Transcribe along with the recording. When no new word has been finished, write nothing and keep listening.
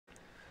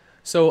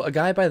So, a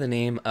guy by the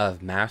name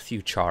of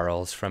Matthew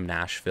Charles from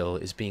Nashville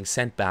is being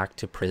sent back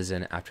to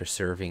prison after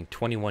serving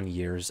 21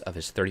 years of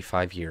his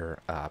 35-year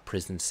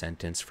prison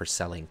sentence for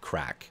selling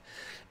crack.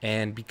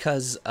 And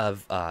because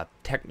of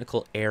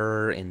technical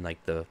error in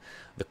like the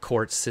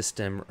court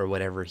system or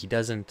whatever, he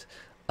doesn't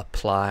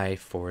apply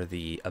for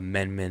the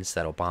amendments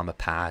that Obama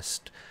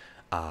passed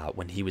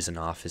when he was in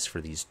office for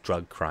these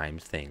drug crime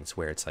things,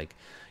 where it's like,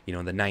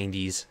 in the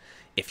 90s,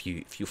 if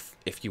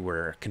you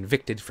were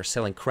convicted for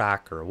selling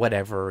crack or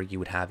whatever, you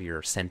would have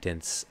your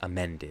sentence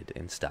amended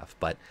and stuff.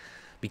 But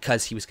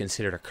because he was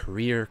considered a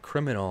career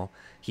criminal,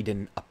 he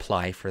didn't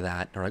apply for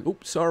that. They're like, "Oh,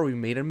 sorry, we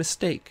made a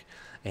mistake."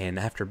 And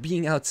after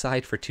being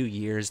outside for 2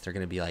 years, they're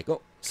going to be like,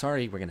 "Oh,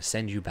 sorry, we're going to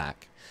send you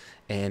back."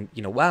 And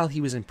while he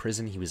was in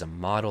prison, he was a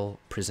model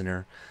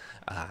prisoner.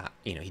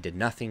 He did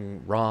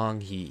nothing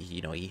wrong.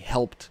 He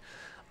helped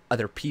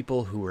other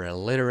people who were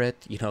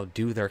illiterate,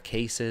 do their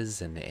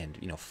cases and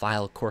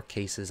file court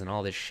cases and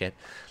all this shit.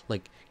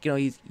 Like,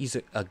 he's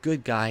a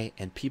good guy,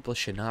 and people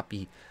should not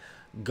be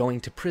going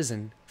to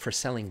prison for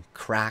selling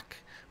crack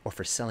or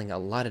for selling a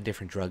lot of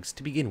different drugs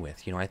to begin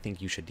with. I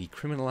think you should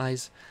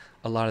decriminalize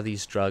a lot of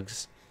these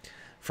drugs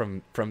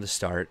from the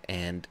start.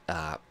 And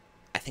I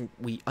think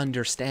we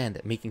understand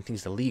that making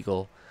things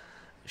illegal,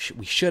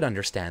 we should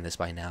understand this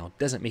by now,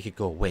 doesn't make it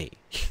go away.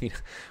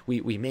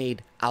 we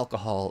made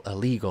alcohol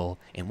illegal,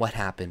 and what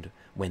happened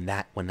when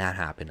that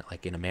happened,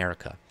 like in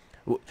America?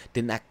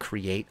 Didn't that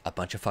create a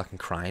bunch of fucking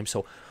crime?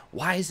 So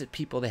why is it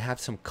people, they have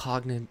some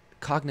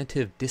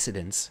cognitive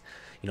dissonance?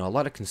 A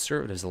lot of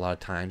conservatives, a lot of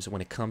times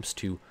when it comes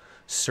to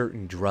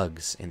certain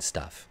drugs and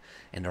stuff,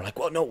 and they're like,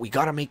 well, no, we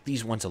gotta make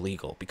these ones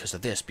illegal because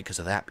of this, because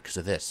of that, because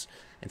of this.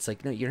 And it's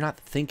like, no, you're not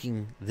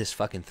thinking this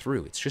fucking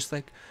through. It's just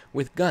like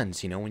with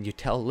guns, when you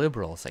tell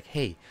liberals, like,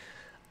 hey,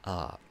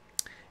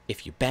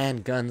 if you ban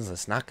guns,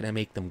 that's not gonna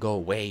make them go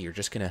away. You're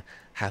just gonna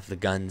have the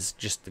guns,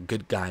 just the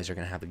good guys are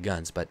gonna have the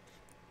guns. But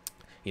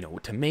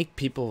to make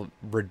people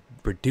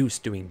reduce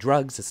doing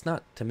drugs, it's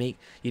not to make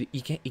you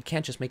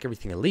can't just make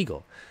everything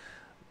illegal.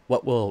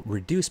 What will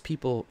reduce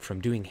people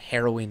from doing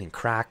heroin and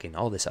crack and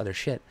all this other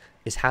shit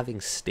is having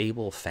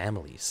stable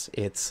families.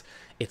 It's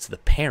the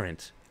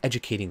parent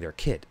educating their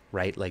kid,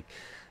 right? Like,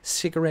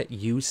 cigarette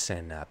use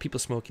and people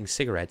smoking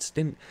cigarettes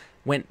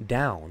went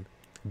down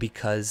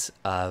because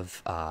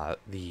of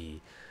the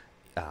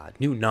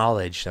new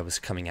knowledge that was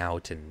coming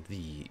out and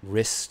the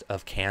risk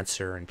of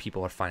cancer, and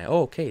people are finding,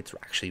 oh, okay, it's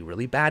actually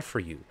really bad for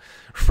you,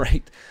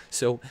 right?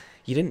 So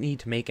you didn't need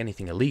to make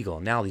anything illegal.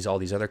 Now all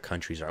these other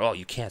countries are, oh,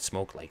 you can't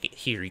smoke like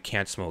here, you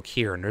can't smoke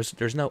here, and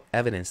there's no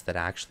evidence that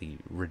actually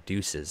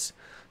reduces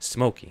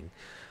smoking.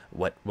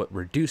 What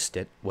reduced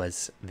it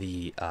was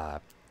the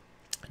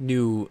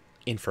new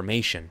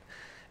information.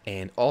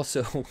 And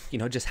also,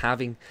 just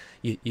having,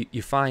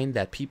 you find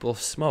that people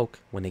smoke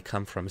when they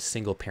come from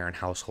single parent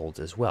households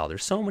as well.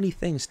 There's so many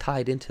things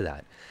tied into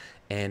that.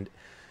 And,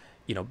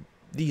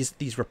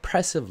 these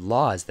repressive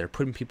laws that are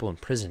putting people in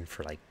prison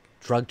for like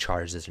drug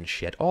charges and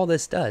shit, all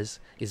this does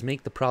is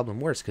make the problem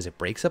worse because it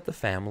breaks up the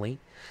family.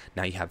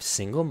 Now you have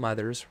single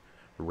mothers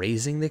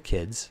raising the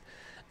kids.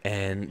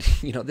 And,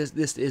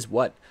 this is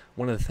one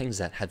of the things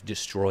that have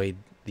destroyed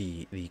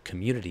the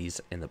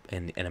communities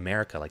in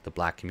America, like the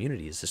black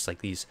communities, just like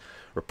these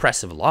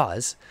repressive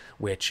laws,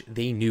 which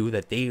they knew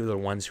that they were the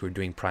ones who were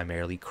doing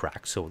primarily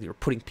crack. So they were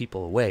putting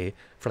people away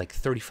for like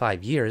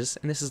 35 years.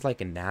 And this is like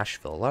in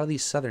Nashville, a lot of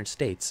these southern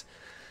states.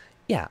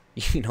 Yeah,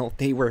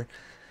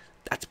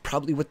 that's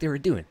probably what they were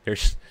doing. They're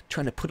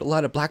trying to put a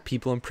lot of black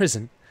people in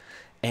prison.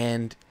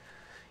 And,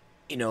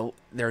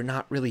 they're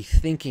not really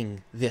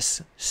thinking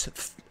this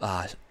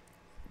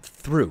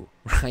through,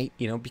 right?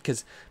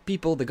 Because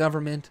people, the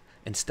government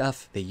and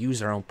stuff, they use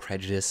their own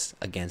prejudice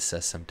against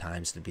us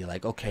sometimes to be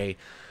like, okay,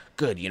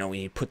 good, we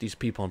need to put these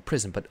people in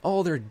prison. But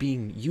all they're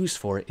being used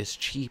for is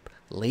cheap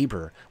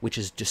labor, which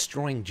is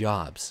destroying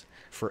jobs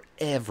for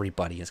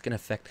everybody. It's going to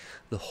affect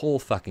the whole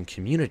fucking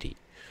community,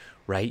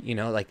 right?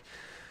 Like,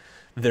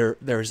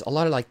 there's a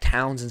lot of like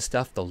towns and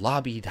stuff, they'll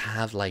lobby to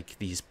have like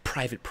these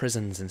private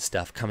prisons and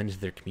stuff come into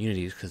their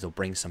communities because they'll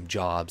bring some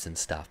jobs and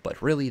stuff.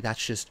 But really,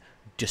 that's just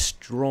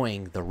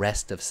destroying the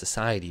rest of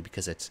society,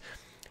 because it's,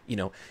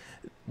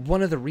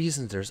 one of the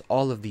reasons there's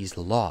all of these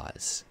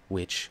laws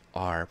which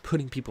are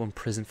putting people in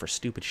prison for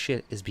stupid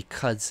shit is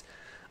because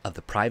of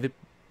the private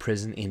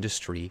prison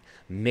industry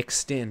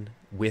mixed in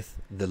with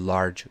the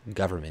large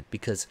government,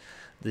 because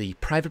the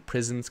private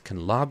prisons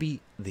can lobby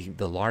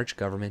the large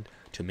government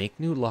to make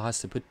new laws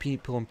to put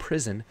people in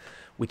prison,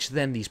 which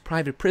then these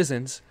private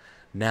prisons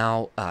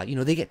now,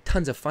 they get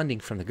tons of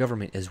funding from the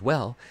government as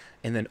well.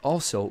 And then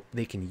also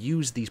they can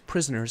use these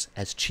prisoners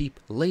as cheap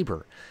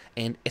labor.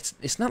 And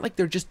it's not like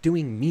they're just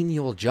doing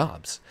menial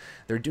jobs.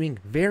 They're doing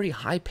very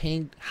high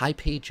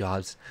paid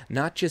jobs,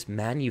 not just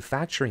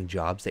manufacturing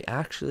jobs. They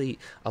actually,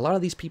 a lot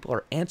of these people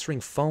are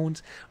answering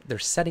phones. They're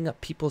setting up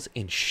people's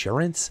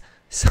insurance.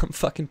 Some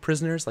fucking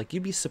prisoners, like,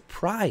 you'd be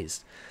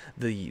surprised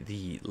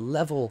the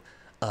level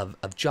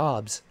of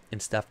jobs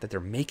and stuff that they're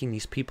making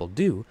these people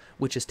do,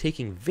 which is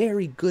taking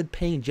very good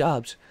paying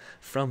jobs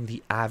from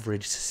the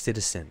average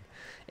citizen.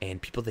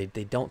 And people, they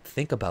don't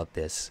think about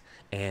this.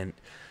 And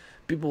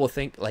people will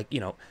think, like,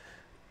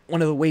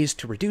 one of the ways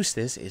to reduce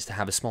this is to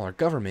have a smaller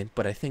government.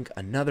 But I think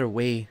another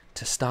way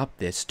to stop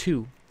this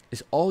too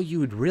is all you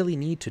would really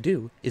need to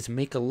do is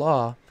make a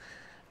law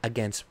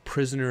against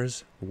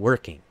prisoners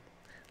working.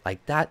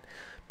 Like that,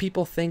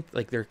 people think,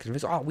 like, they're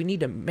convinced, oh, we need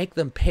to make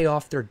them pay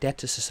off their debt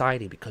to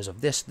society because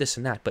of this, this,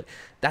 and that. But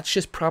that's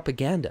just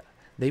propaganda.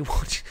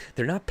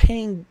 They're not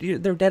paying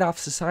their debt off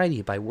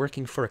society by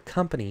working for a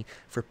company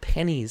for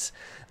pennies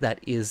that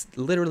is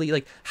literally,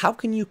 like, how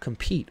can you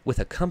compete with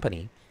a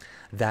company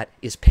that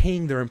is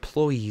paying their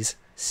employees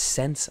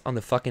cents on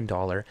the fucking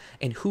dollar,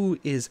 and who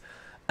is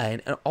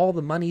and all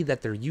the money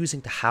that they're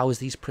using to house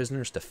these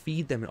prisoners, to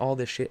feed them, and all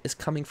this shit is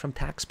coming from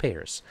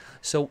taxpayers.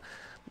 So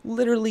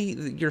literally,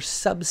 you're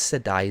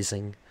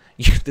subsidizing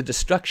the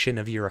destruction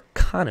of your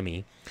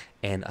economy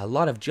and a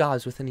lot of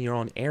jobs within your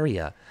own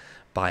area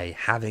by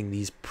having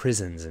these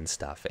prisons and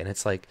stuff. And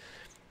it's like,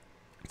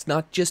 it's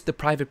not just the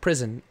private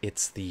prison,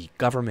 it's the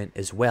government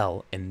as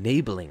well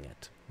enabling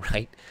it,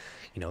 right?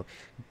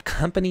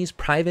 Companies,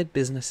 private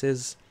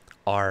businesses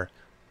are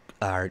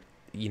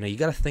you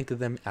got to think of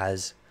them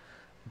as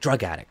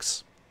drug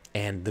addicts,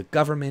 and the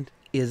government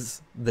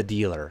is the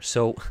dealer.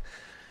 So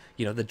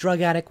the drug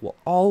addict will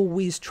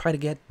always try to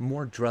get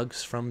more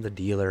drugs from the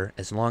dealer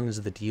as long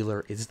as the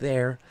dealer is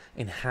there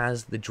and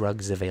has the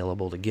drugs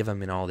available to give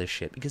him and all this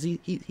shit, because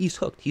he's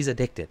hooked, he's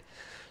addicted.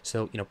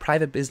 So,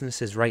 private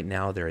businesses right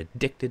now, they're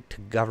addicted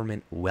to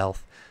government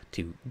wealth,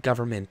 to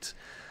government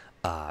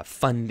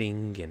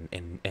funding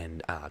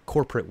and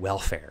corporate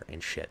welfare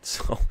and shit.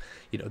 So,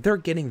 they're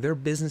getting their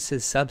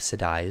businesses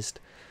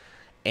subsidized,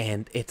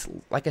 and it's,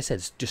 like I said,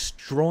 it's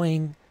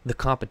destroying the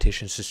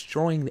competition, it's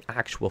destroying the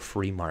actual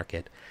free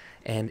market.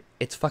 And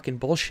it's fucking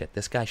bullshit.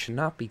 This guy should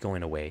not be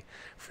going away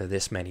for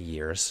this many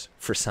years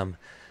for some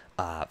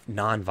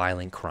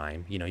non-violent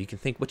crime. You can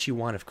think what you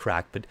want of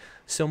crack, but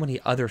so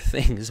many other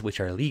things which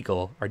are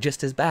legal are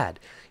just as bad.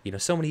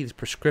 So many of these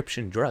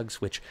prescription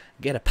drugs which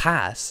get a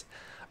pass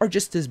are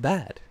just as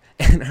bad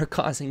and are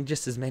causing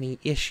just as many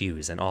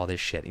issues and all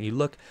this shit. And you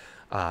look,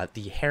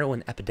 the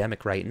heroin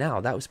epidemic right now,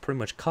 that was pretty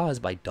much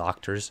caused by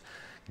doctors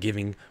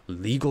giving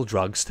legal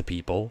drugs to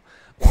people,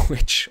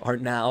 which are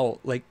now,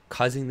 like,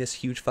 causing this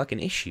huge fucking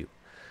issue,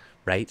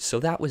 right?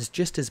 So that was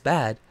just as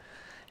bad,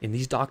 and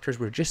these doctors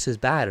were just as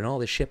bad and all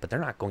this shit, but they're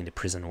not going to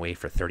prison away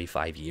for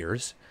 35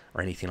 years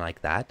or anything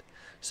like that.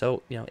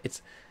 So,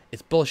 it's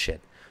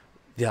bullshit.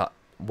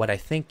 What I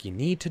think you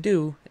need to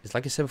do is,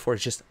 like I said before,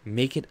 is just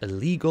make it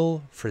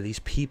illegal for these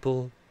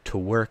people to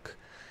work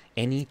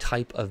any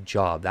type of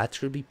job. That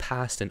should be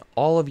passed in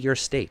all of your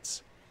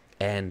states,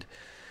 and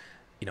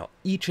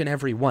each and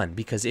every one,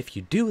 because if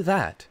you do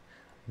that,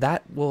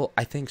 that will,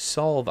 I think,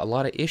 solve a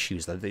lot of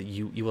issues. That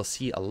you will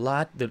see a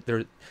lot that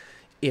there,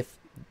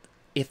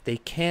 if they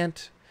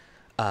can't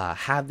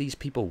have these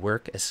people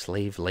work as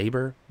slave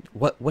labor,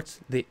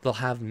 they'll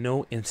have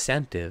no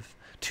incentive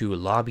to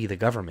lobby the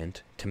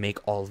government to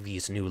make all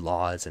these new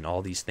laws and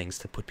all these things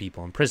to put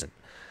people in prison,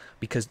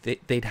 because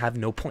they'd have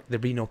no point.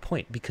 There'd be no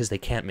point, because they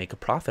can't make a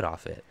profit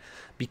off it.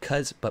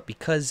 Because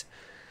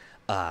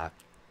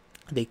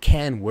they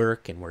can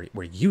work, and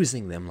we're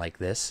using them like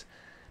this,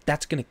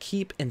 that's going to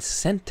keep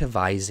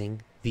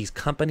incentivizing these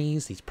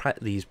companies, these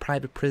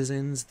private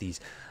prisons, these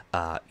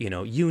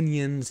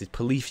unions, these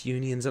police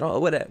unions, and all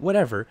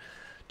whatever,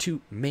 to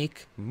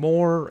make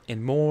more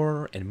and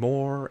more and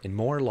more and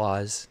more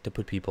laws to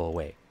put people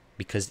away,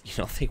 because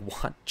they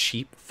want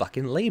cheap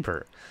fucking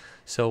labor.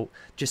 So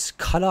just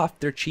cut off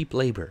their cheap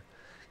labor,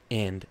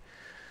 and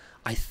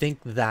I think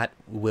that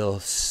will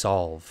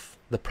solve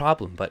the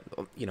problem. But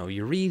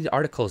you read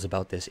articles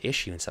about this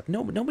issue and stuff,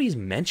 nobody's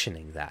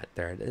mentioning that.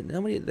 They're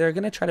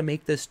going to try to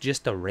make this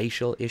just a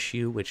racial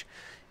issue, which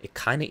it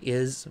kind of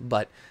is,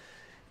 but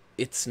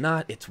it's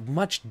not. It's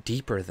much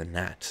deeper than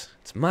that.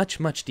 It's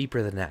much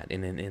deeper than that.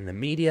 And in the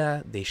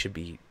media, they should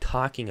be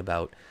talking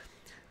about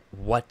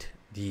what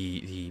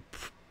these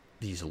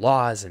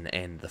laws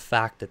and the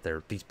fact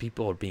that these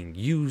people are being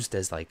used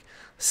as like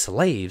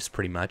slaves,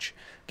 pretty much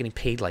getting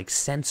paid like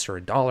cents or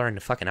 $1 in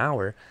a fucking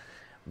hour.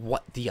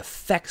 What the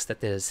effects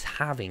that is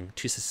having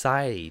to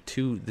society,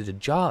 to the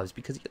jobs,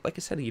 because like I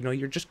said,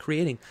 you're just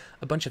creating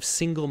a bunch of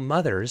single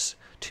mothers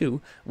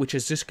too, which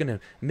is just going to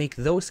make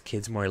those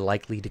kids more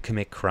likely to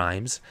commit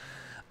crimes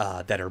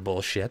that are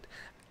bullshit,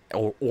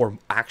 or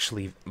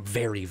actually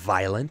very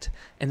violent,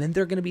 and then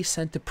they're going to be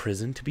sent to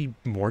prison to be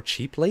more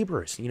cheap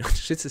laborers.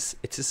 It's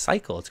a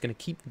cycle. It's going to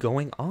keep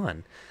going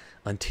on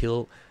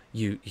until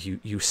you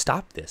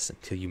stop this,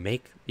 until you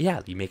make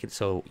it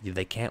so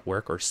they can't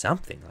work or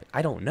something. Like,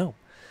 I don't know.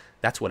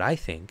 That's what I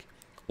think.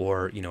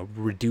 Or,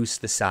 reduce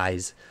the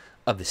size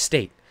of the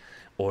state,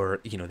 or,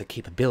 the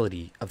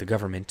capability of the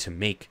government to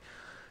make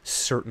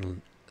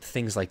certain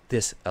things like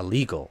this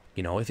illegal.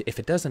 If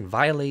it doesn't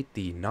violate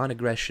the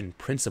non-aggression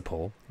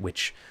principle,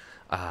 which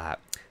a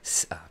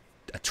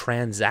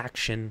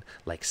transaction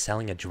like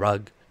selling a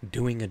drug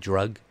doing a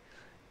drug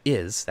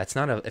is. It's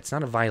not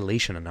a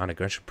violation of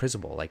non-aggression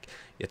principle. Like,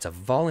 it's a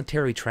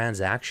voluntary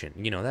transaction.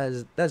 You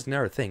know, that's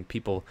another thing.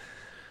 People,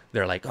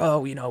 they're like,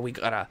 oh, you know, we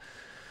gotta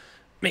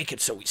make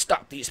it so we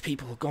stop these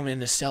people going in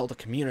to sell the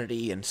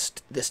community and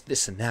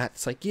this and that.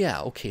 It's like,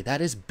 yeah, okay, that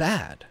is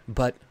bad,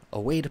 but a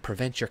way to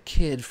prevent your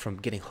kid from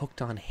getting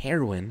hooked on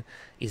heroin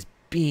is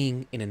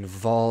being an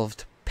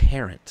involved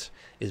parent,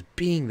 is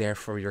being there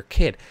for your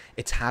kid.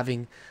 It's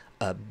having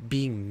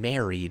being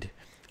married,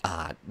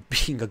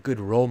 being a good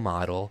role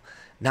model,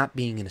 not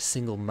being in a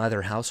single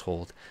mother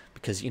household.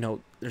 Because, you know,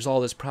 there's all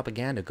this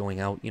propaganda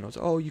going out, you know, it's,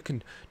 oh, you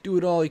can do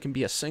it all, you can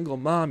be a single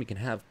mom, you can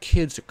have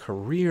kids, a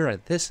career,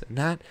 and this and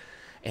that.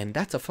 And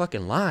that's a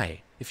fucking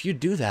lie. If you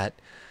do that,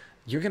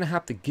 you're going to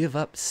have to give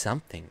up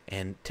something.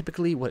 And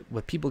typically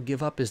what people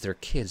give up is their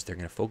kids. They're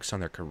going to focus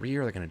on their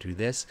career, they're going to do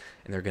this,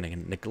 and they're going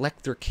to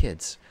neglect their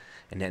kids.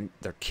 And then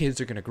their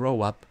kids are going to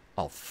grow up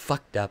all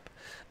fucked up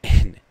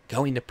and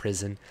going to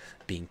prison,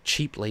 being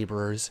cheap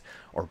laborers,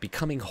 or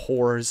becoming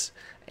whores,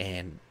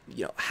 and,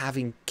 you know,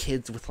 having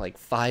kids with like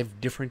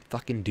 5 different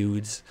fucking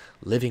dudes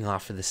living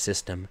off of the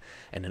system.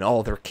 And then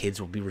all their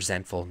kids will be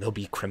resentful and they'll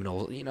be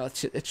criminal. You know,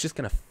 it's just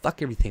going to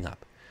fuck everything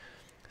up.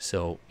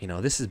 So, you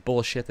know, this is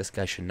bullshit. This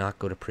guy should not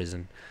go to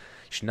prison.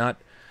 He should not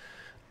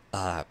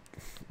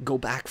go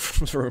back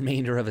for the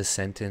remainder of his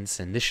sentence.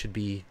 And this should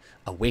be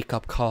a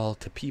wake-up call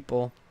to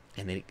people.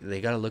 And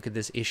they got to look at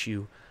this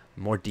issue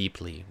more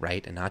deeply,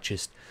 right? And not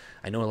just,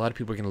 I know a lot of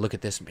people are going to look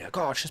at this and be like,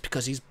 oh, it's just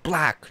because he's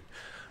black,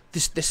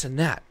 this and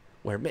that.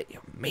 Where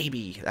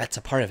maybe that's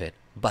a part of it.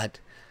 But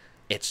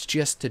it's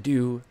just to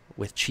do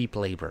with cheap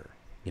labor.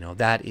 You know,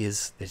 that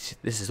is, this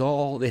is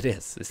all it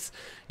is. It's,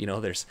 you know,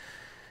 there's...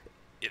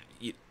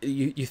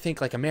 You think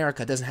like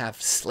America doesn't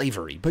have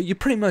slavery, but you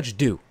pretty much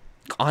do.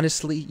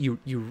 Honestly, you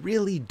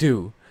really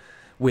do,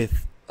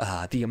 with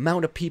the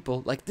amount of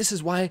people. Like, this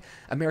is why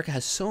America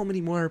has so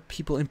many more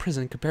people in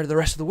prison compared to the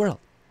rest of the world.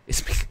 It's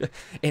because,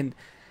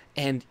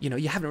 and you know,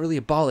 you haven't really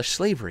abolished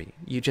slavery.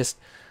 You just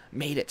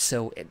made it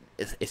so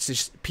it's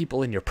just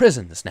people in your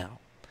prisons now.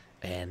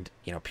 And,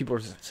 you know, people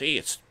are, see,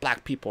 it's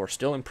black people are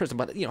still in prison,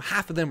 but, you know,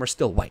 half of them are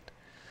still white.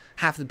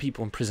 Half the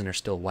people in prison are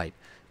still white.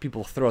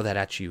 People throw that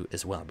at you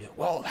as well. Be like,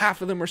 well,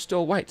 half of them are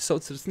still white. So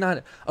it's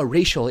not a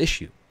racial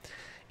issue.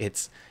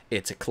 It's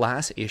a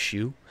class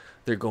issue.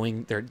 They're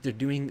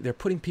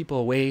putting people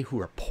away who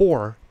are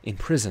poor in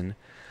prison,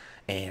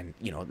 and,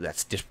 you know,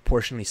 that's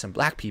disproportionately some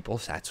black people.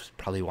 So that's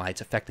probably why it's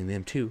affecting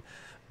them too,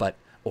 but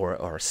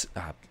or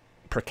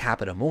per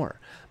capita more.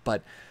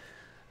 But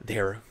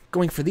they're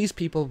going for these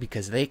people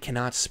because they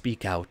cannot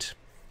speak out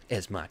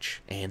as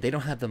much, and they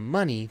don't have the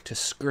money to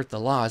skirt the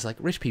laws like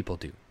rich people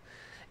do.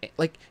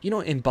 Like, you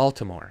know, in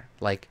Baltimore,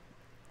 like,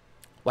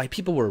 why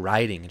people were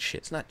rioting and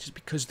shit, it's not just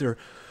because they're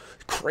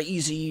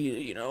crazy,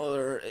 you know,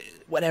 or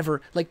whatever.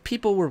 Like,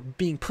 people were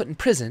being put in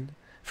prison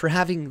for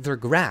having their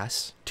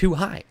grass too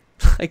high.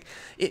 Like,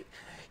 it,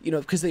 you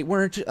know, because they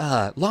weren't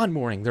lawn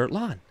mowing their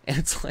lawn. And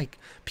it's like,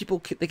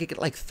 people, they could get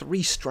like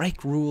 3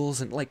 strike rules,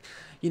 and, like,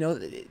 you know,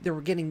 they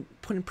were getting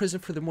put in prison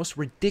for the most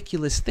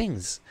ridiculous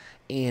things.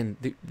 And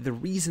the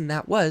reason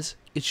that was,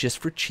 it's just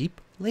for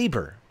cheap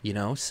labor, you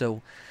know.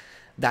 So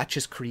that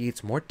just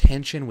creates more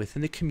tension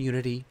within the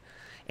community.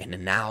 And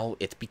then now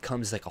it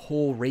becomes like a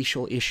whole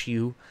racial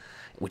issue,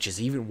 which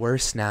is even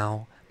worse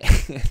now.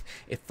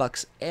 It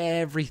fucks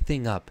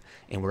everything up.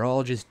 And we're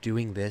all just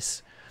doing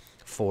this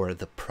for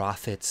the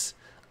profits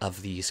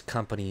of these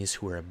companies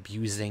who are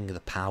abusing the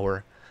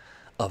power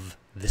of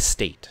the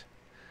state,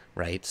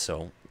 right?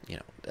 So, you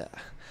know,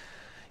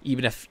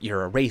 even if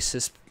you're a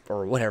racist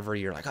or whatever,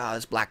 you're like, oh,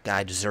 this black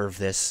guy deserved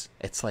this.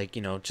 It's like,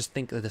 you know, just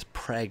think of this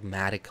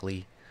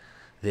pragmatically.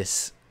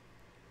 This,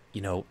 you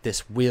know,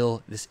 this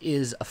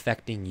is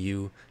affecting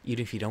you,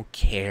 even if you don't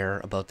care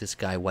about this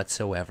guy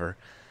whatsoever.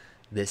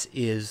 This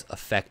is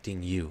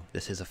affecting you.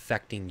 This is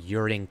affecting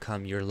your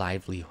income, your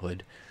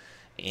livelihood.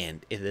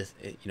 And it is,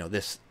 you know,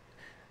 this,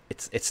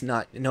 it's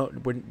not, you know,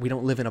 we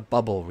don't live in a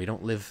bubble. We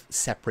don't live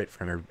separate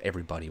from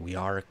everybody. We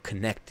are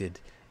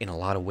connected in a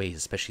lot of ways,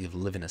 especially if we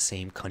live in the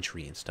same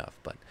country and stuff.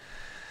 But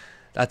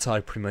that's all I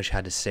pretty much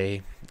had to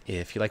say.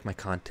 If you like my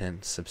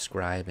content,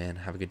 subscribe and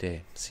have a good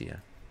day. See ya.